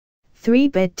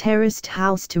3-bed terraced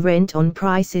house to rent on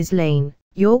Prices Lane,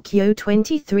 York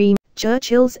YO23.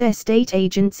 Churchills Estate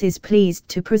Agents is pleased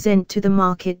to present to the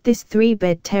market this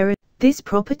 3-bed terrace. This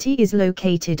property is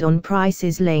located on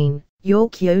Prices Lane,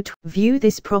 York YO23. View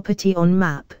this property on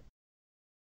map.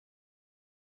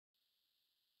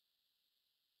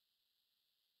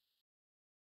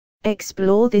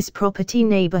 Explore this property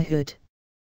neighborhood.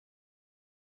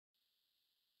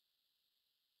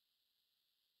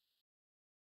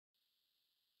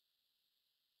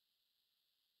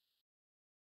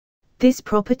 This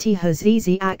property has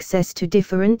easy access to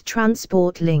different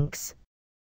transport links.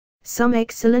 Some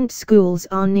excellent schools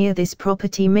are near this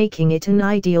property, making it an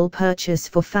ideal purchase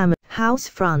for family. House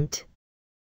front.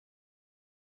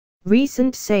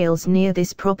 Recent sales near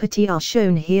this property are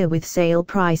shown here with sale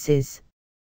prices.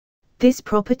 This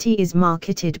property is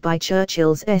marketed by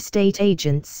Churchills Estate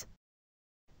Agents.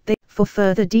 For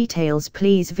further details,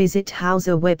 please visit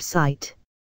Houser website.